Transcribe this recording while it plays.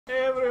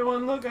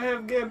everyone, look, I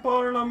have gay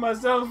porn on my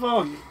cell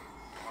phone.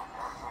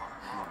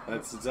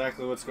 That's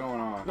exactly what's going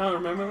on. No,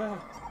 remember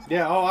that?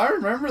 Yeah, oh, I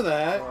remember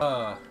that.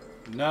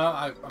 No,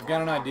 I've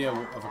got an idea of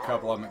a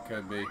couple of them it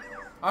could be.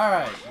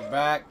 Alright, we're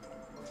back.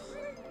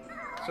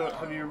 So,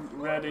 have you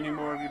read any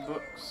more of your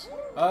books?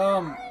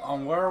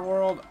 On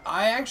Werewolf,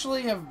 I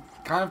actually have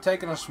kind of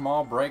taken a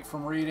small break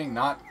from reading,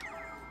 not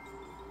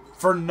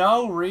for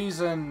no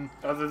reason.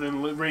 Other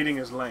than reading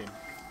is lame.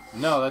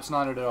 No, that's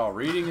not it at all.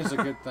 Reading is a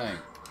good thing.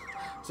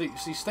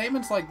 See,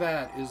 statements like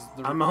that is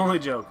the. I'm only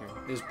joking.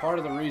 Is part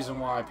of the reason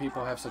why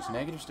people have such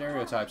negative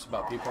stereotypes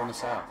about people in the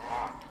South.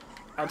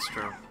 That's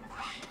true.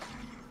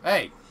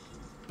 Hey,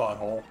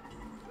 butthole.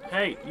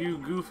 Hey, you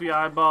goofy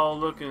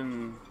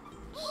eyeball-looking,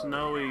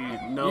 snowy,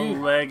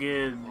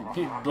 no-legged,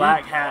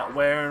 black hat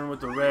wearing with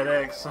the red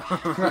X.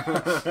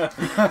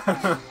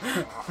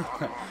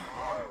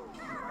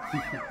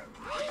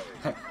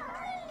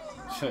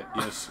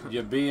 Yes,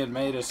 you're being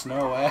made of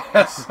snow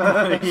ass.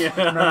 Yeah.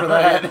 Remember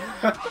that?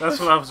 That's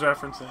what I was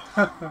referencing.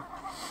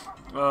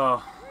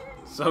 Oh,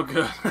 so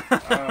good.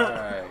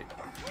 Alright.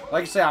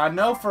 Like I say, I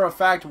know for a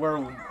fact where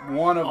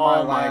one of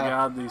oh my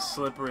god, these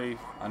slippery,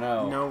 I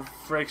know. no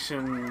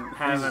friction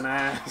having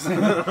ass.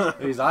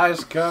 These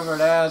ice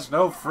covered ass,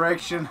 no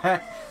friction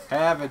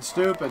having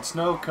stupid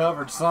snow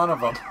covered son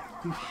of a.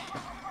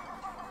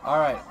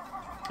 Alright.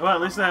 Well,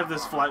 at least they have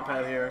this flight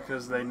pad here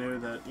because they knew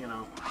that, you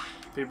know,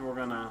 people were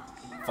gonna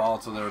fall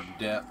to their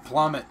death,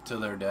 plummet to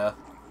their death.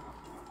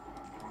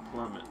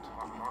 Plummet.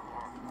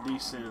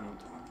 Descend.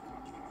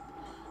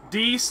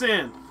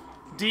 Descend.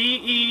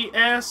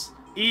 D-E-S-E-N-D.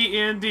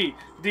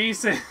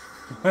 Descend.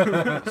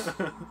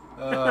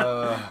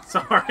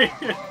 Sorry.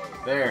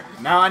 There.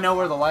 Now I know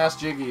where the last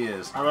jiggy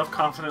is. I love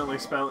confidently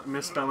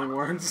misspelling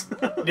words.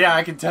 Yeah,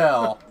 I can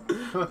tell.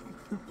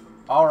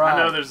 Alright. I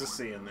know there's a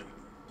C in there.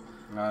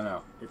 I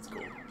know. It's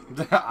cool.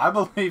 I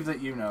believe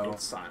that you know.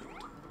 It's silent.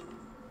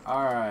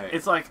 Alright.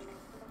 It's like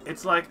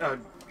a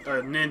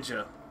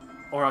ninja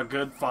or a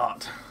good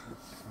fart.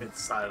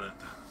 It's silent.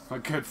 A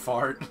good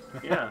fart.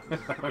 Yeah.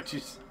 What you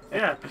say?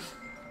 Yeah.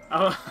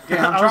 Okay,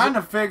 I'm trying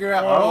to figure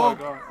out. Oh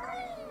my god.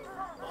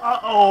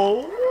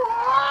 Uh-oh.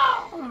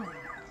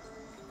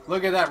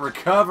 Look at that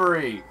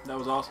recovery. That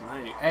was awesome.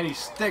 Hey. And he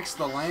sticks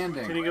the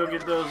landing. Can you go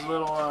get those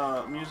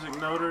little music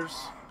noters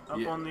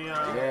up on the...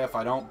 Yeah, if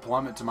I don't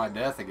plummet to my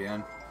death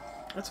again.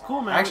 That's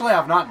cool, man. Actually,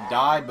 I've not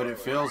died, but it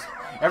feels...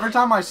 Every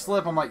time I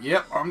slip, I'm like,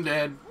 yep, I'm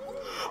dead.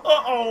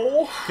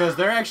 Uh-oh. Because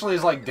there actually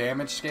is, like,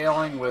 damage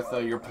scaling with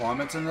your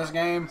plummets in this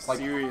game. Like,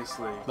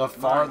 seriously. The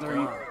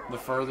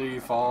further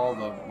you fall,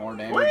 the more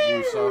damage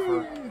you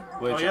suffer.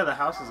 Which, oh, yeah, the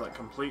house is, like,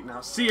 complete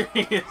now.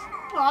 Serious.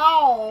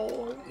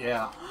 Oh.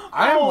 Yeah.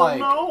 I'm, like,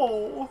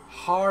 no.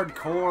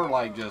 hardcore,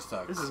 like, just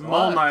a... This is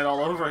Mole Knight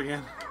all over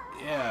again.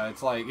 Yeah,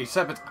 it's like,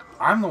 except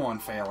I'm the one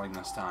failing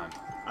this time.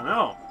 I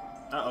know.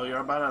 Uh-oh, you're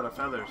about out of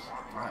feathers.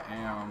 I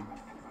am.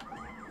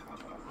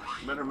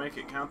 Better make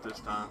it count this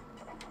time.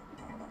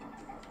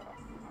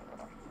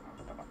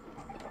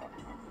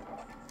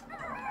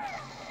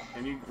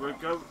 And you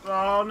go.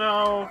 Oh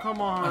no! Come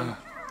on.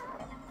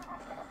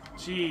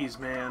 Jeez,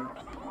 man.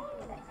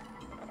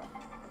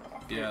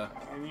 Yeah.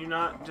 And you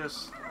not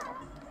just.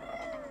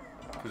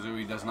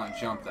 Kazooie does not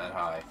jump that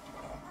high.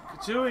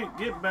 Kazooie,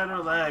 get better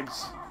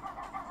legs.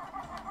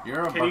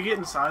 Can you get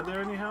inside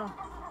there anyhow?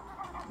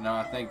 No,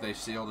 I think they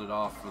sealed it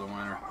off for the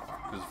winter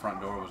because the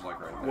front door was like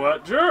right there.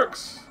 What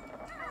jerks?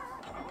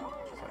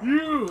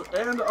 You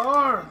and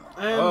R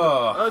and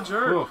a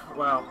jerk. Oof.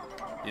 Wow.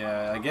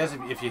 Yeah, I guess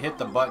if you hit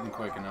the button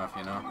quick enough,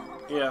 you know.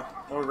 Yeah,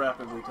 or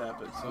rapidly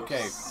tap it. So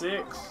okay.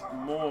 6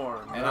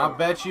 more. And I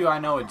bet you I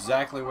know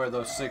exactly where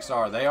those 6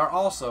 are. They are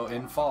also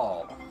in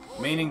fall,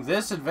 meaning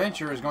this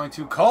adventure is going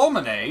to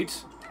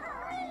culminate.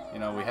 You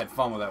know, we had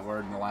fun with that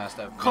word in the last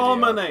episode.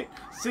 Culminate.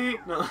 See,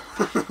 no.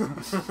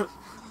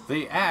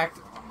 The act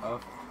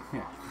of.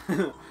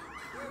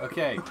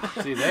 Okay.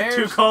 See, there's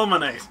to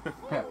culminate.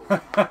 Hey,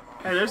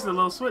 there's the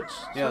little switch.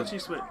 Yeah,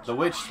 Switchy switch. The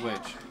witch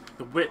switch.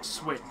 The witch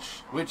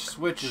switch. Which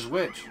switch is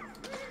which?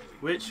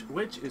 Which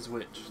is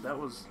which? That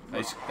was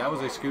a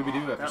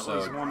Scooby-Doo episode. That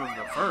was one of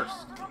the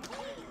first.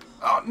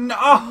 Oh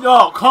no!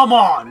 No, come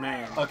on,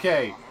 man.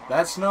 Okay,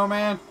 that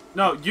snowman.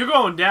 No, you're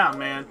going down,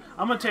 man.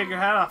 I'm gonna take your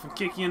hat off and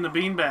kick you in the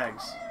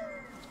beanbags.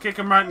 Kick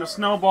him right in the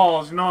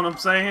snowballs. You know what I'm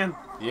saying?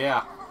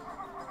 Yeah.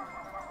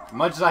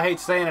 Much as I hate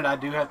saying it, I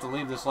do have to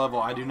leave this level.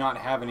 I do not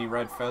have any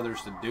red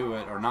feathers to do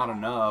it, or not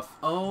enough.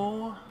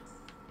 Oh.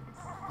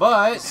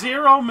 But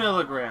 0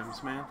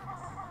 milligrams, man.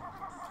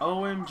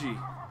 OMG.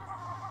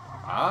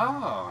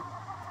 Oh,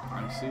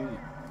 I see.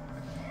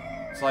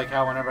 It's like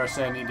how whenever I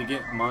say I need to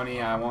get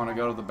money, I want to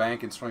go to the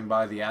bank and swing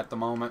by the at the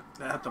moment.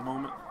 At the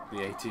moment. The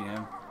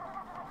ATM.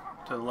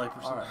 To the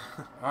layperson. All right.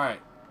 All right.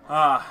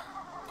 All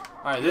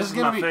right. This is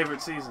my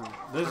favorite season.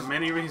 For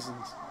many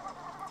reasons.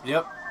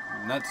 Yep.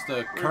 And that's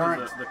the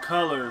current. The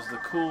colors, the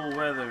cool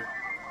weather.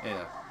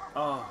 Yeah.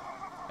 Oh.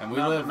 And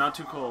we live not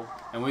too cold.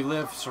 And we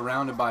live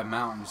surrounded by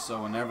mountains,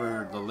 so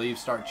whenever the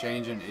leaves start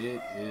changing,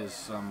 it is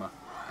some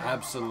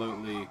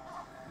absolutely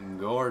and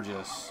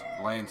gorgeous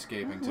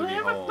landscaping to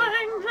behold.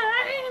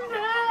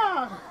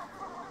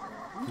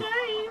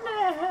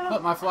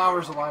 Look, my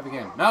flower's alive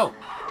again. No!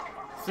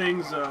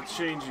 Things are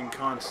changing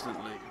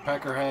constantly.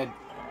 Peckerhead.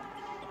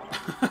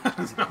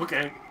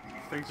 Okay.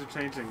 Things are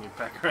changing, you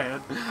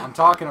peckerhead. I'm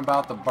talking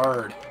about the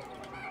bird.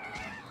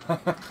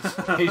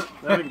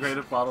 That'd be great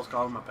if Bottles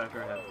called him a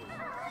peckerhead.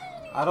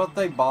 I don't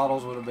think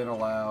Bottles would have been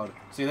allowed.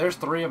 See, there's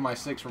 3 of my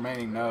 6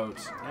 remaining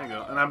notes. There you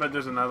go. And I bet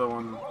there's another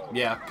one.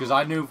 Yeah, because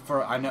I know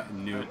for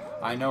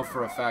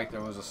a fact there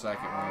was a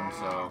second one.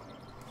 So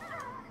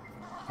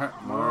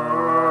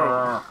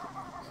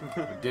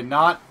did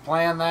not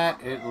plan that.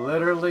 It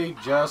literally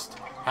just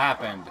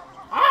happened.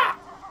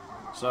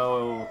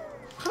 So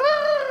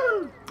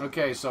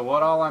okay, so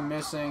what all I'm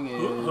missing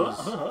is you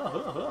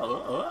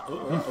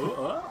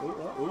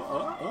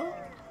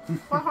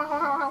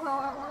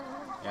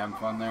having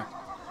fun there?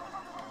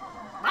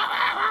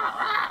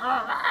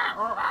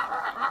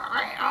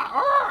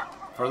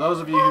 For those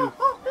of you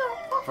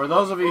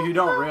who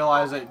don't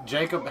realize it,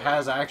 Jacob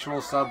has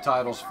actual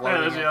subtitles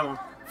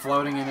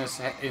floating in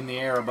the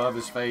air above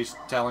his face,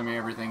 telling me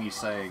everything he's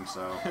saying.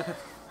 So,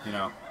 you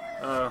know.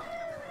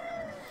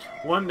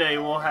 One day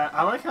we'll have.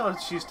 I like how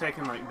she's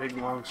taking like big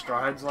long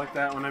strides like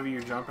that whenever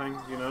you're jumping.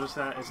 You notice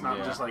that it's not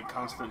just like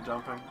constant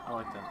jumping. I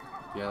like that.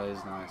 Yeah, that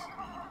is nice.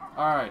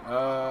 All right.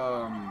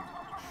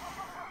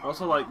 I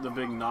also like the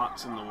big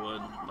knots in the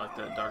wood, like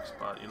that dark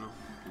spot, you know?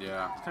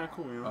 Yeah. It's kind of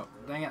cool, you know? Oh,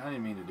 dang it, I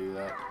didn't mean to do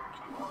that.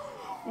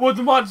 What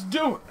the mod's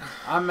doing?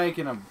 I'm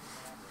making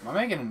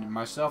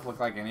myself look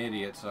like an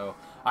idiot, so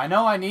I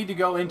know I need to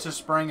go into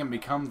spring and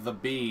become the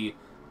bee,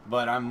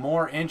 but I'm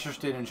more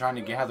interested in trying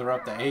to gather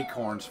up the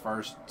acorns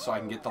first so I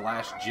can get the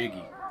last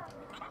jiggy.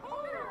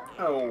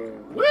 Oh,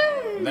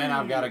 Then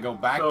I've got to go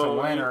back to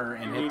winter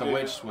and hit the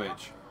witch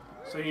switch.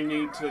 So you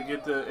need to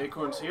get the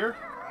acorns here?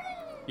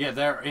 Yeah,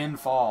 they're in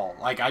fall.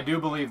 Like, I do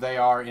believe they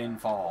are in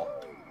fall.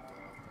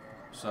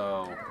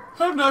 So...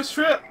 Have a nice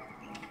trip!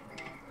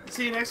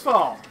 See you next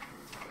fall!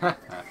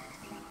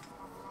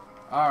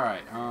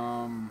 Alright,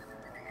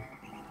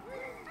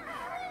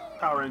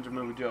 Power Ranger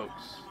movie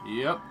jokes.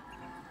 Yep.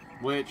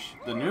 Which,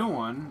 the new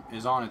one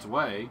is on its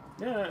way.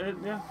 Yeah,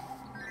 yeah.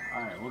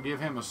 Alright, we'll give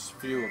him a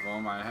few of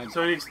them.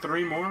 So he needs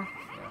 3 more?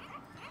 Yeah.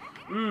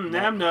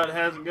 Namnut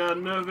hasn't got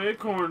enough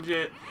acorns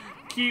yet.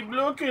 Keep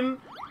looking.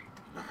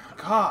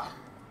 God.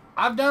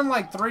 I've done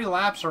like 3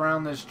 laps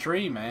around this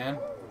tree, man.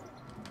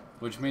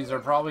 Which means they're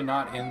probably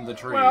not in the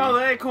tree. Where are all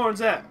the acorns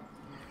at?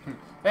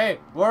 Hey,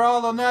 where are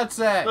all the nuts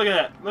at? Look at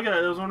that. Look at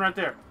that. There's one right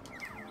there.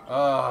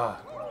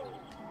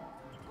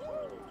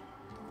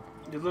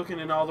 You're looking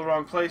in all the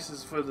wrong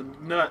places for the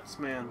nuts,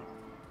 man.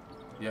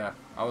 Yeah,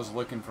 I was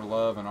looking for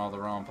love in all the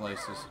wrong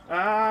places.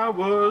 I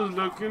was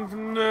looking for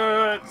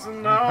nuts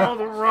in all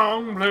the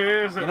wrong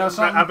places. You know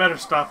something? I better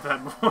stop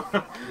that.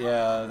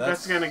 Yeah,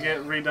 that's gonna get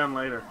redone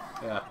later.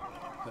 Yeah.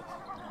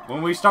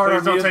 When we start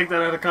Please don't take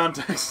that out of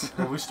context.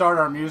 When we start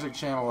our music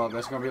channel up,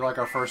 that's gonna be like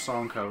our first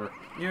song cover.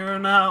 You're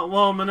not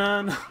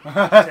woman,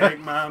 take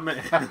my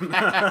man.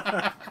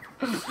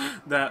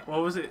 That,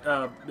 what was it?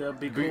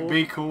 Be Cool?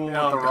 Be Cool with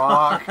The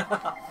Rock.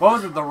 What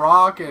was it? The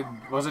Rock and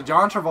was it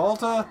John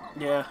Travolta?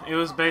 Yeah, it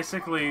was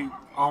basically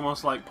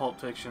almost like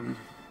Pulp Fiction.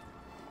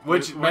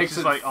 Which makes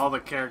it like all the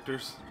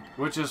characters.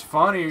 Which is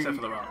funny. Except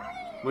for The Rock.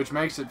 Which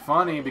makes it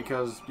funny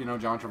because, you know,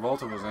 John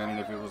Travolta was in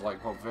it if it was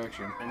like Pulp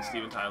Fiction. And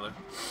Steven Tyler.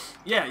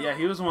 Yeah,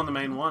 he was one of the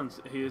main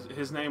ones.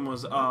 His name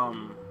was,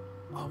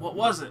 what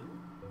was it?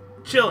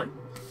 Chili.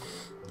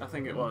 I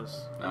think it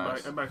was. Nice.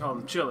 Everybody called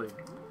him Chili.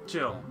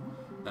 Chill.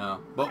 No.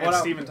 But and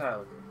Steven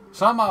Tyler.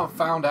 Something I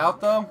found out,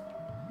 though.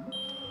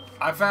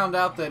 I found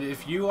out that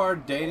if you are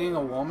dating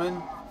a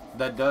woman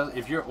that does...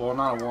 Well,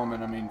 not a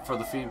woman, I mean, for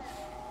the female...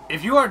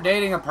 If you are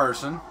dating a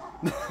person...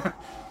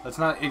 Let's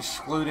not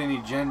exclude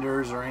any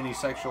genders or any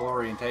sexual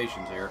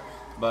orientations here.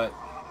 But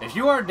if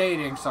you are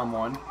dating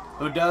someone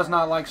who does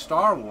not like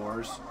Star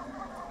Wars,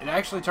 it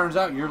actually turns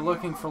out you're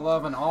looking for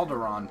love in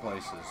Alderaan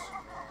places.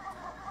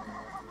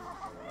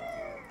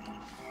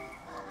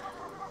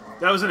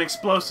 That was an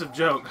explosive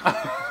joke.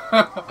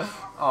 Aww.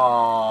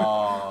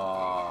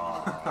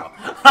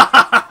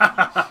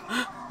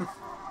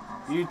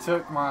 You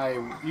took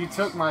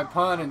my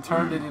pun and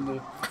turned it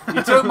into...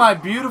 You took my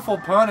beautiful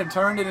pun and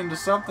turned it into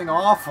something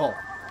awful.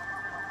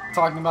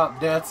 Talking about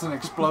deaths and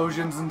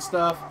explosions and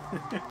stuff.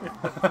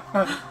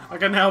 I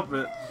couldn't help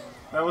it.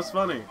 That was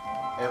funny.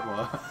 It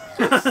was.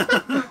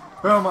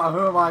 Who am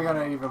I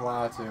gonna even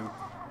lie to?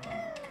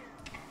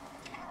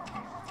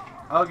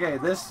 Okay,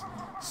 this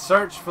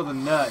search for the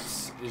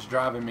nuts is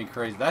driving me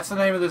crazy. That's the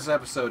name of this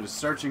episode, is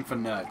Searching for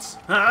Nuts.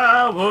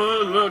 I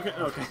was looking...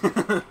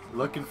 Okay.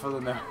 Looking for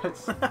the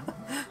nuts.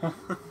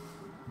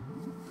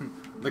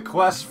 The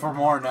quest for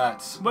more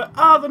nuts. Where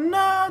are the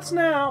nuts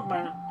now?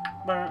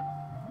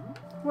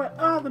 Where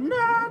are the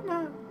nuts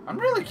now? I'm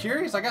really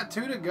curious. I got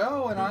 2 to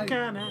go, and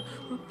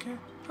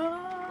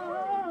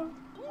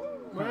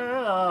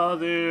where are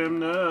them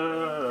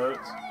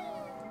nuts?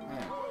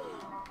 Man.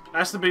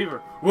 That's the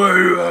beaver.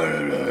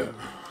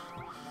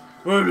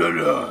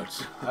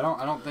 I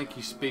don't think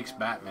he speaks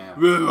Batman.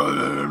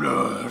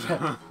 It's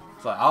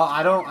like,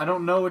 I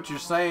don't know what you're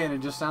saying. It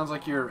just sounds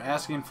like you're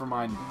asking for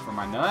my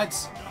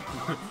nuts.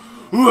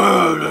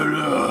 I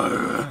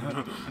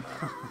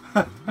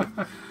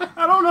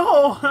don't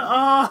know.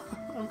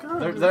 I'm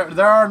kind of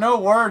There are no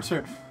words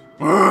here.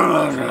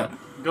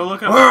 Go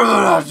look up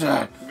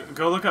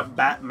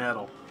Bat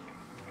Metal.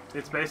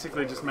 It's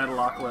basically just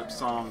Metalocalypse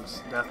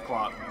songs, Death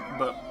Clock,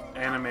 but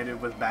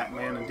animated with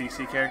Batman and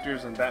DC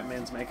characters, and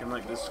Batman's making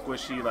like this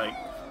squishy, like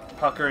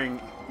puckering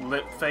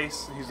lip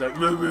face. He's like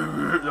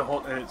the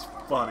whole, and it's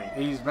funny.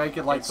 He's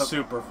making like It's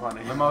super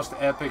funny. the most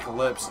epic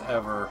lips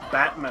ever.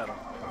 Bat Metal.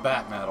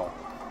 Bat metal.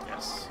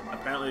 Yes.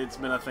 Apparently, it's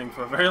been a thing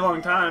for a very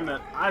long time that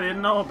I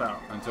didn't know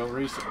about. Until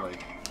recently.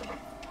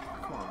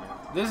 Come on, man.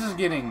 This is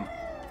getting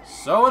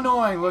so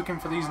annoying looking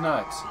for these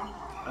nuts.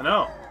 I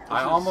know.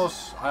 I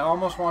almost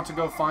want to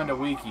go find a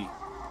wiki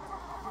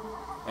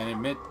and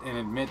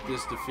admit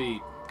this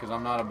defeat, because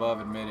I'm not above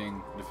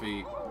admitting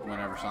defeat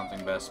whenever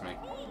something bests me.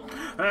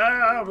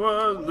 I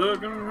was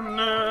looking for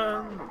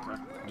nuts.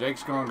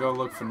 Jake's gonna go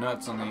look for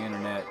nuts on the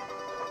internet,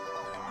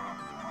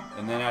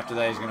 and then after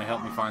that he's gonna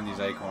help me find these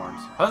acorns.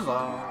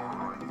 Huzzah!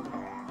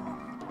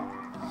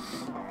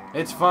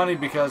 It's funny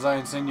because I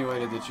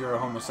insinuated that you're a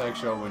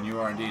homosexual when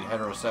you are indeed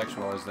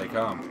heterosexual as they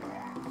come.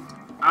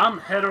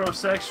 I'm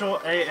heterosexual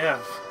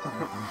AF.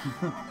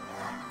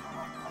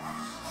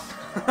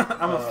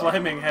 I'm a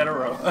flaming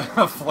hetero.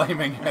 A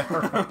flaming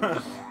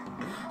hetero.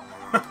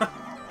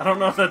 I don't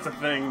know if that's a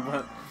thing,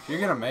 but You're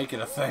gonna make it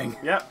a thing.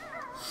 yep.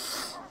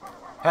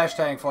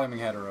 Hashtag flaming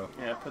hetero.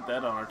 Yeah, put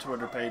that on our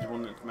Twitter page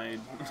when it's made.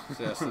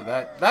 So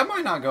that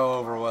might not go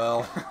over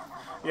well.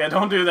 Yeah,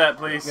 don't do that,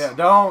 please. Yeah,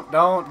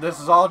 don't. This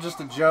is all just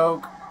a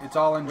joke. It's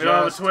all in We don't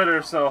have a jest.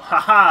 Twitter, so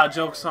haha,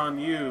 joke's on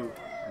you.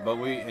 But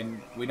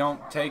we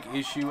don't take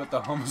issue with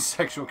the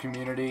homosexual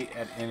community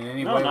in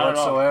any No, way not at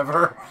all.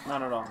 whatsoever.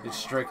 Not at all. It's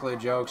strictly a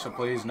joke, so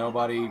please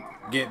nobody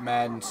get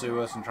mad and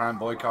sue us and try and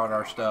boycott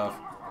our stuff.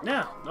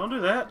 Yeah, don't do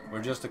that.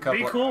 We're just a couple.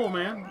 Be cool,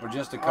 man. We're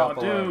just a Oh,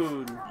 couple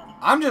dude.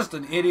 I'm just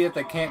an idiot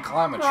that can't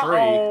climb a tree.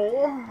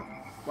 Oh.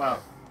 Wow.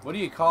 What do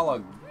you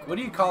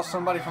call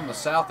somebody from the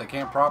South that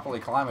can't properly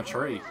climb a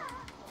tree?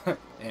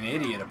 An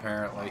idiot,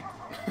 apparently.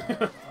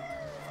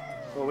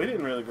 Well, we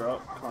didn't really grow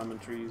up climbing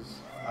trees.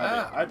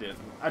 Ah. I did.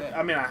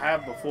 I mean, I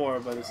have before,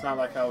 but it's not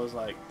like I was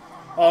like,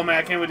 oh man,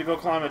 I can't wait to go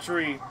climb a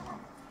tree.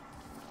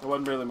 It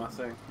wasn't really my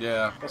thing.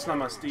 Yeah. That's not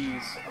my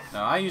steez.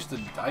 No, I used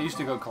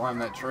to go climb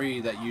that tree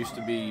that used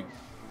to be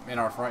in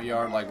our front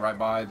yard, like right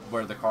by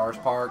where the cars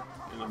park.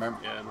 Remember?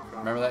 Yeah, in the front.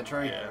 Remember that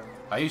tree? Yeah.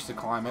 I used to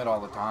climb it all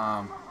the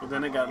time. But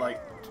then it got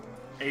like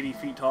 80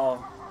 feet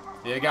tall.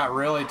 Yeah, it got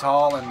really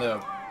tall and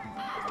the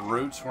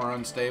roots were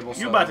unstable.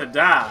 You about to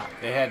die.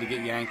 They had to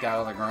get yanked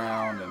out of the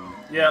ground, and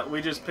Yeah,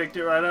 we just picked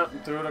it right up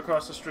and threw it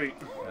across the street.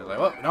 I was like,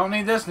 well, we don't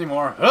need this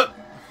anymore. Hup!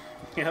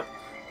 Yep.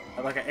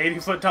 Like an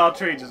 80-foot tall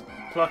tree, just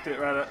plucked it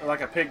right out,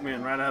 like a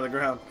pigman right out of the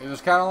ground. It was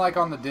kind of like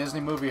on the Disney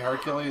movie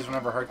Hercules,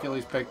 whenever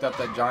Hercules picked up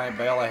that giant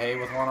bale of hay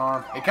with one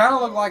arm. It kind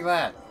of looked like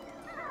that.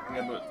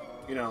 Yeah,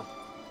 but, you know,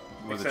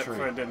 With a except tree.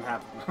 for it didn't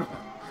happen.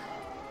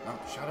 Oh,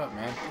 shut up,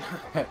 man.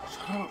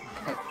 Shut up.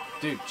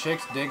 Dude,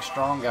 chicks dig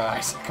strong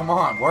guys. Come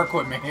on, work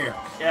with me here.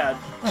 Yeah,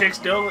 chicks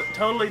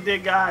totally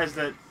dig guys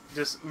that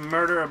just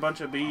murder a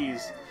bunch of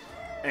bees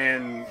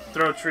and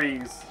throw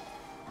trees.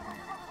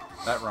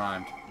 That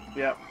rhymed.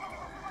 Yep.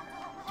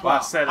 That's why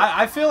I said it.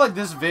 I feel like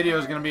this video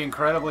is going to be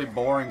incredibly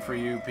boring for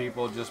you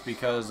people just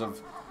because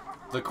of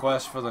the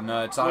quest for the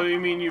nuts. What do you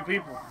mean, you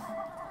people?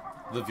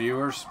 The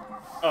viewers.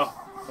 Oh,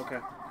 okay.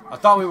 I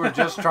thought we were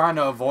just trying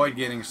to avoid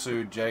getting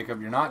sued, Jacob.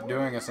 You're not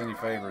doing us any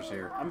favors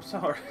here. I'm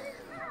sorry.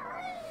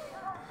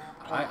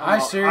 I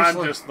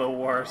seriously... I'm just the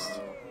worst.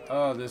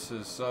 Oh, this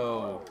is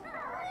so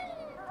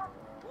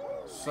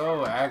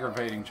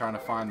aggravating trying to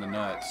find the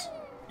nuts.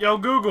 Yo,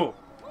 Google,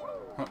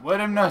 Where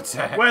them nuts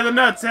at? where the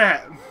nuts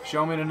at?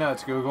 Show me the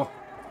nuts, Google.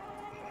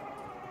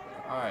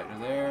 Alright, are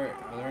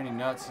there any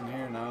nuts in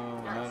here?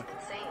 No. No.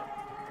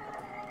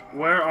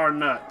 Where are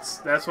nuts?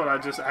 That's what I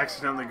just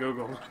accidentally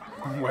Googled.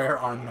 Where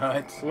are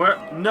nuts? Where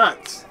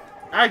nuts?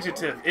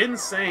 Adjective,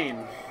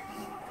 insane.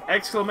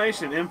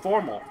 Exclamation,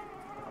 informal.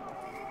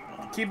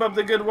 Keep up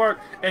the good work.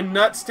 And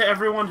nuts to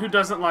everyone who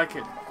doesn't like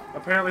it.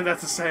 Apparently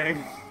that's a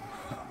saying.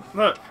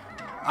 Look.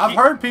 I've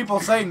heard people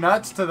say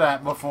nuts to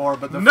that before,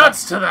 but the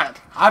Nuts to that!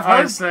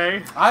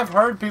 I've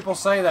heard people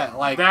say that,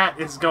 like... That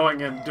is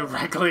going in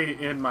directly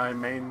in my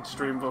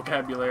mainstream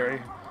vocabulary.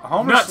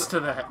 Homer Nuts to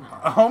that.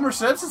 Homer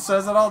Simpson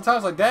says it all the time.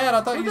 It's like, Dad,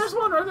 I thought Hey, you... there's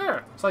one right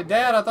there. It's like,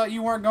 Dad, I thought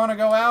you weren't going to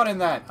go out in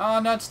that. Oh,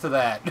 nuts to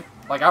that.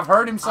 Like, I've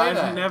heard him say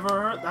that. I've never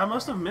heard... I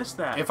must have missed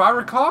that. If I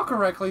recall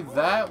correctly,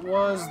 that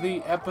was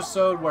the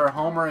episode where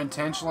Homer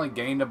intentionally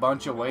gained a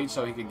bunch of weight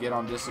so he could get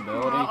on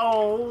disability.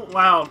 Oh,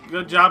 wow.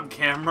 Good job,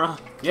 camera.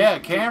 Yeah,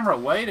 camera,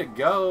 way to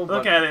go.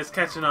 Look at it. It's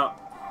catching up.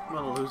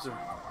 What a loser.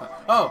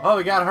 Oh,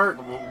 he got hurt.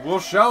 We'll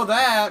show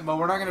that, but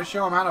we're not going to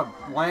show him how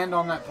to land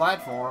on that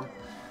platform.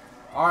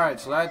 Alright,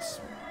 so that's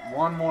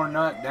one more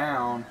nut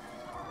down.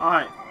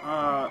 Alright,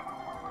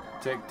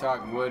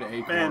 TikTok wood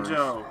acorns.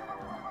 Banjo.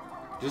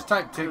 Just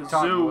type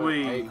TikTok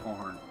Kazooie.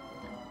 acorn.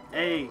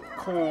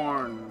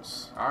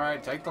 Acorns.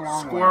 Alright, take the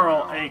long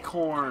Squirrel way.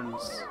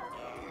 acorns.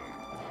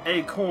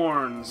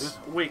 Acorns.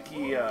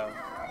 Wikia.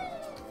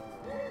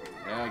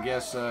 Yeah, I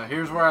guess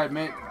here's where I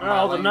admit.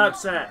 Oh, the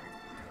nuts at.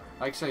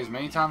 Like I say, as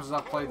many times as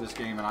I've played this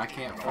game and I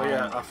can't Oh find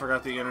yeah, I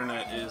forgot the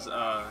internet is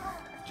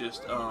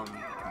just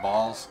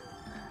balls.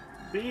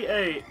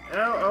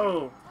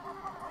 BALO.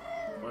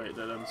 Wait,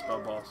 that doesn't spell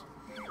balls.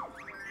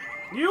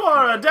 You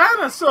are a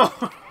dinosaur.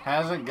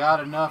 Hasn't got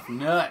enough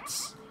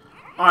nuts.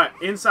 All right,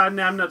 inside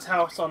Namnut's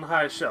house on the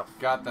highest shelf.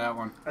 Got that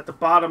one. At the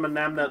bottom of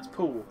Namnut's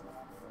pool.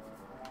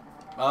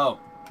 Oh,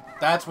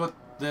 that's what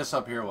this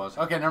up here was.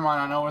 Okay, never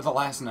mind. I know where the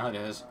last nut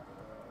is.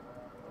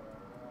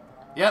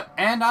 Yep,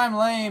 and I'm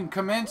lame.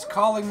 Commence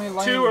calling me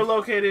lame. 2 are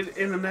located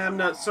in the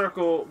Namnut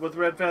circle with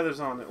red feathers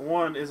on it.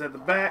 1 is at the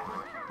back,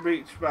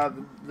 reached by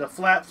the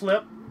flat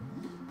flip.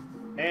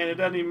 And it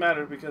doesn't even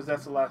matter because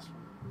that's the last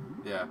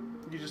one. Yeah.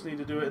 You just need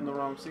to do it in the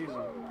wrong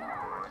season.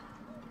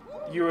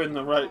 You're in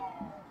the right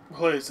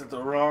place at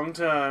the wrong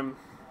time.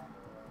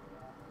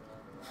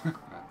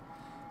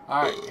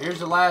 Alright, here's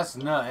the last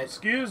nut.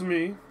 Excuse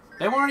me.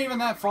 They weren't even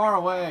that far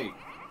away.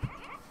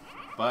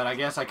 But I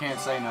guess I can't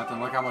say nothing.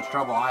 Look how much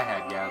trouble I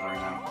had gathering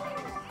them.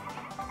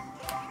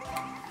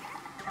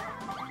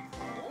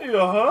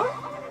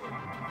 Uh-huh.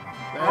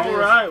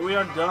 Alright, we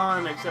are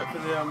done except for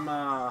them,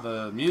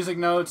 the music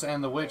notes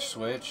and the witch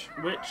switch.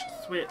 Witch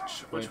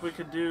switch, which we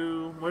could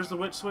do... Where's the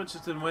witch switch?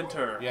 It's in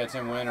winter. Yeah, it's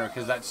in winter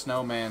because that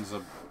snowman's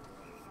a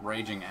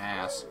raging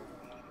ass.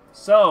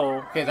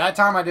 So... Okay, that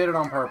time I did it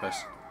on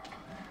purpose.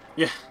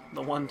 Yeah,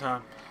 the one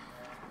time.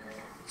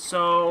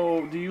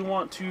 So, do you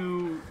want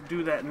to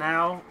do that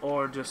now,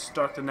 or just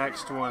start the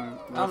next one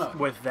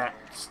with that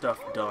stuff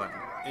done?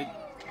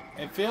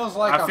 It feels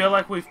like I feel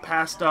like we've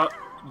passed up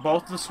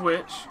both the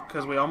switch,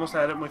 because we almost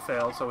had it and we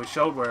failed, so we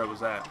showed where it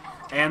was at,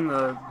 and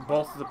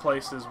both of the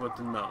places with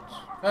the notes.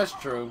 That's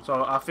true.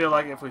 So I feel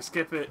like if we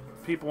skip it,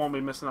 people won't be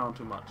missing out on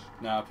too much.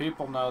 No,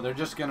 people know. They're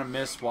just going to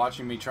miss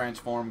watching me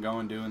transform,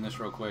 going, doing this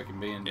real quick,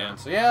 and being done.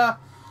 So, yeah,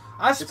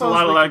 I suppose it's a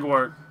lot of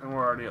legwork, and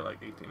we're already at like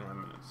 18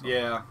 minutes. So.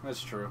 Yeah,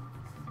 that's true.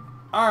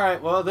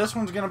 Alright, well, this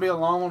one's going to be a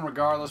long one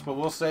regardless, but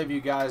we'll save you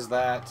guys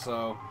that.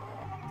 So,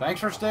 thanks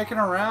for sticking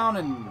around,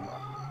 and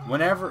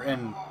whenever,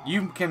 and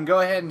you can go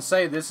ahead and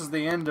say this is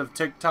the end of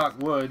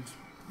TikTok Woods.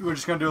 We're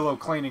just going to do a little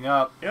cleaning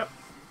up. Yep.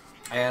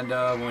 And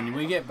when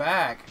we get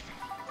back,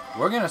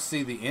 we're going to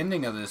see the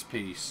ending of this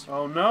piece.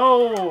 Oh,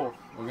 no!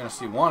 We're going to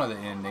see one of the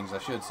endings, I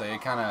should say.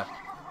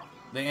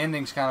 The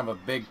ending's kind of a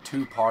big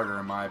two-parter,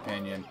 in my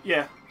opinion.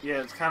 Yeah,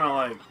 it's kind of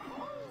like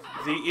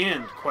the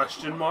end,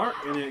 question mark,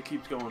 and then it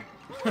keeps going.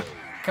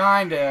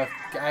 Kinda.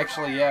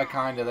 Actually, yeah,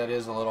 kinda. That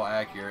is a little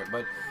accurate.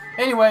 But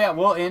anyway,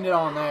 we'll end it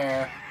on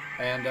there.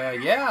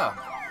 And, yeah.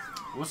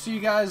 We'll see you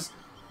guys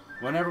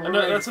whenever we're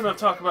ready. That's enough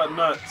talk about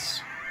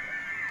nuts.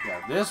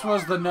 Yeah, this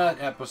was the nut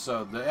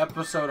episode. The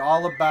episode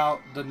all about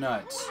the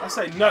nuts. I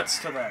say nuts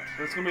to that.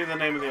 That's going to be the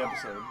name of the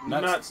episode.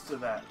 Nuts to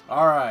that.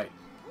 Alright.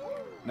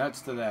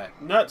 Nuts to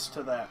that. Nuts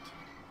to that.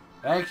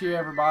 Thank you,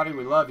 everybody.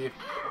 We love you.